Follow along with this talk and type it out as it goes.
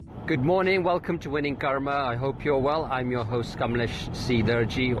Good morning, welcome to Winning Karma. I hope you're well. I'm your host Kamlesh C.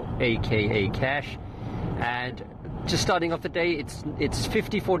 Darji, aka Cash, and just starting off the day, it's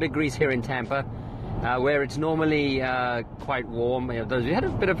 54 degrees here in Tampa, where it's normally quite warm. We had a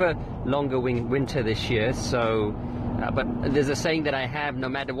bit of a longer winter this year, so but there's a saying that I have: no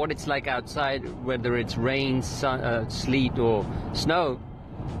matter what it's like outside, whether it's rain, sleet or snow,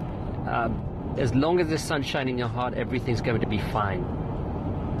 as long as there's sunshine in your heart, everything's going to be fine.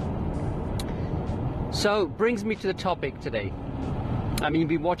 So, brings me to the topic today. I mean, you've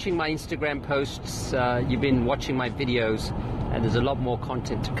been watching my Instagram posts, you've been watching my videos, and there's a lot more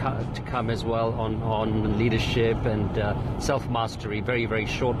content to come as well on leadership and self-mastery very, very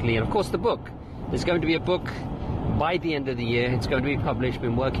shortly. And of course, the book. There's going to be a book by the end of the year. It's going to be published.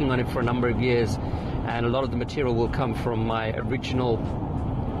 Been working on it for a number of years, and a lot of the material will come from my original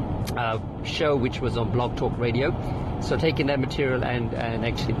show, which was on Blog Talk Radio. So taking that material and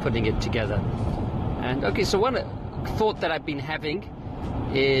actually putting it together. And okay, so one thought that I've been having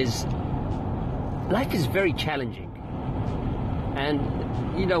is life is very challenging, and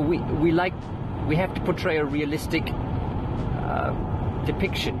you know we have to portray a realistic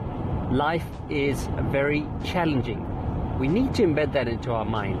depiction. Life is very challenging. We need to embed that into our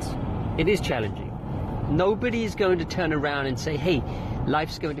minds. It is challenging. Nobody is going to turn around and say, hey,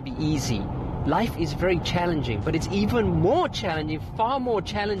 life's going to be easy. Life is very challenging, but it's even more challenging, far more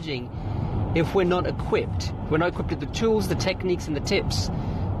challenging, if we're not equipped. We're not equipped with the tools, the techniques, and the tips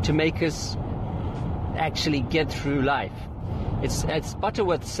to make us actually get through life. It's, as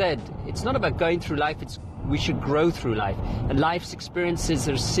Butterworth said, it's not about going through life, we should grow through life. And life's experiences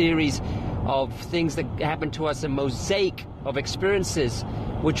are a series of things that happen to us, a mosaic of experiences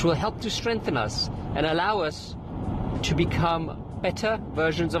which will help to strengthen us and allow us to become better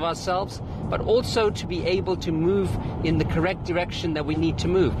versions of ourselves, but also to be able to move in the correct direction that we need to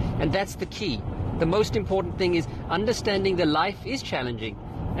move. And that's the key. The most important thing is understanding that life is challenging,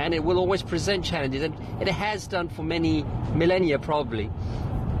 and it will always present challenges, and it has done for many millennia probably.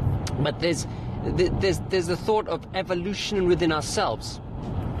 But there's the thought of evolution within ourselves.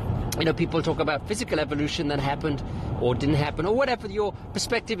 You know, people talk about physical evolution that happened or didn't happen, or whatever your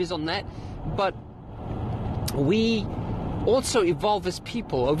perspective is on that, but we also evolve as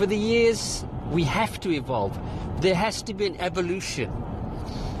people. Over the years, we have to evolve. There has to be an evolution.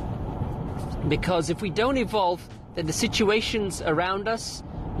 Because if we don't evolve, then the situations around us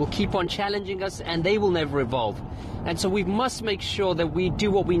will keep on challenging us, and they will never evolve. And so we must make sure that we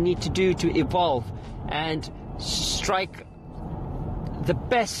do what we need to do to evolve and strike the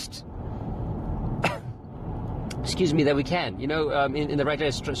best excuse me, that we can, you know, in the right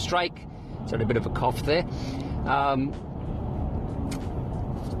way. Strike, sorry, a bit of a cough there.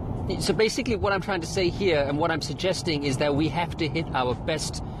 So basically what I'm trying to say here, and what I'm suggesting, is that we have to hit our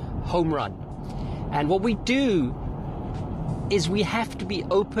best home run. And what we do is we have to be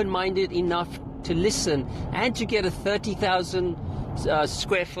open-minded enough to listen and to get a 30,000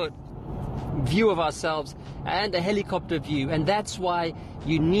 square foot view of ourselves and a helicopter view. And that's why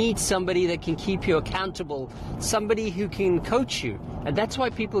you need somebody that can keep you accountable, somebody who can coach you. And that's why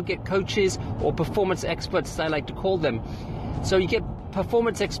people get coaches or performance experts, as I like to call them. So you get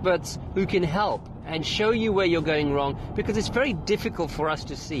performance experts who can help and show you where you're going wrong, because it's very difficult for us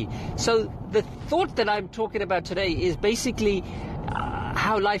to see. So the thought that I'm talking about today is basically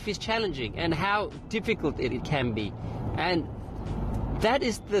how life is challenging and how difficult it can be. And that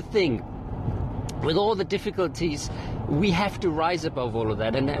is the thing. With all the difficulties, we have to rise above all of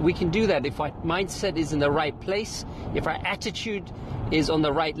that, and we can do that if our mindset is in the right place, if our attitude is on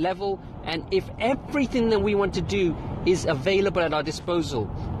the right level, and if everything that we want to do is available at our disposal.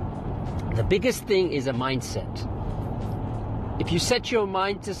 The biggest thing is a mindset. If you set your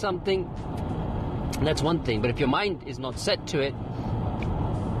mind to something, that's one thing, but if your mind is not set to it,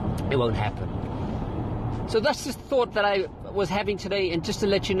 it won't happen. So that's the thought that I was having today, and just to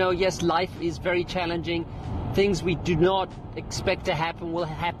let you know, yes, life is very challenging. Things we do not expect to happen will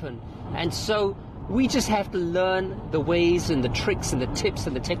happen. And so we just have to learn the ways and the tricks and the tips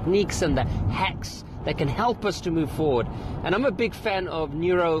and the techniques and the hacks that can help us to move forward. And I'm a big fan of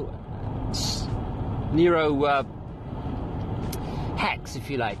neuro hacks, if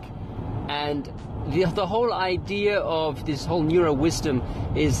you like. And the whole idea of this whole neuro wisdom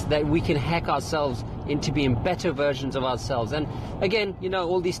is that we can hack ourselves into being better versions of ourselves. And again, you know,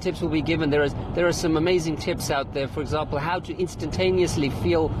 all these tips will be given. There are some amazing tips out there. For example, how to instantaneously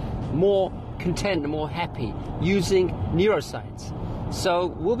feel more content and more happy using neuroscience. So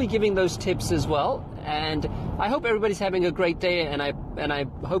we'll be giving those tips as well. And I hope everybody's having a great day, and I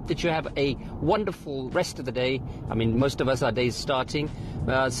hope that you have a wonderful rest of the day. I mean, most of us, our day's starting,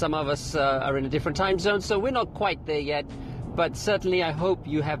 Some of us are in a different time zone, so we're not quite there yet. But certainly I hope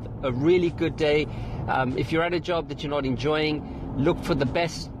you have a really good day. If you're at a job that you're not enjoying, look for the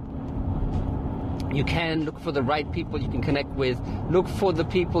best you can, look for the right people you can connect with, look for the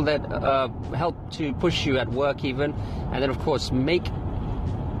people that help to push you at work even, and then of course make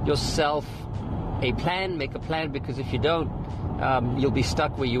yourself a plan, because if you don't, you'll be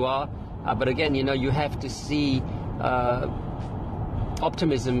stuck where you are. But again, you have to see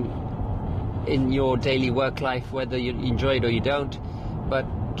optimism in your daily work life, whether you enjoy it or you don't. But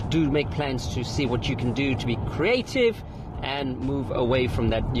do make plans to see what you can do to be creative and move away from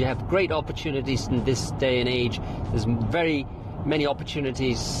that. You have great opportunities in this day and age. There's very many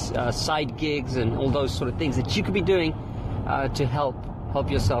opportunities, side gigs and all those sort of things that you could be doing to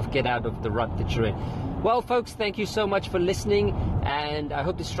help yourself get out of the rut that you're in. Well, folks, thank you so much for listening, and I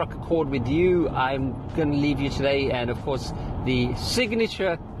hope this struck a chord with you. I'm going to leave you today, and of course the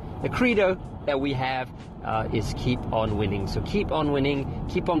signature, the credo that we have is keep on winning. So keep on winning,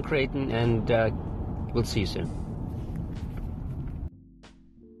 keep on creating, and we'll see you soon.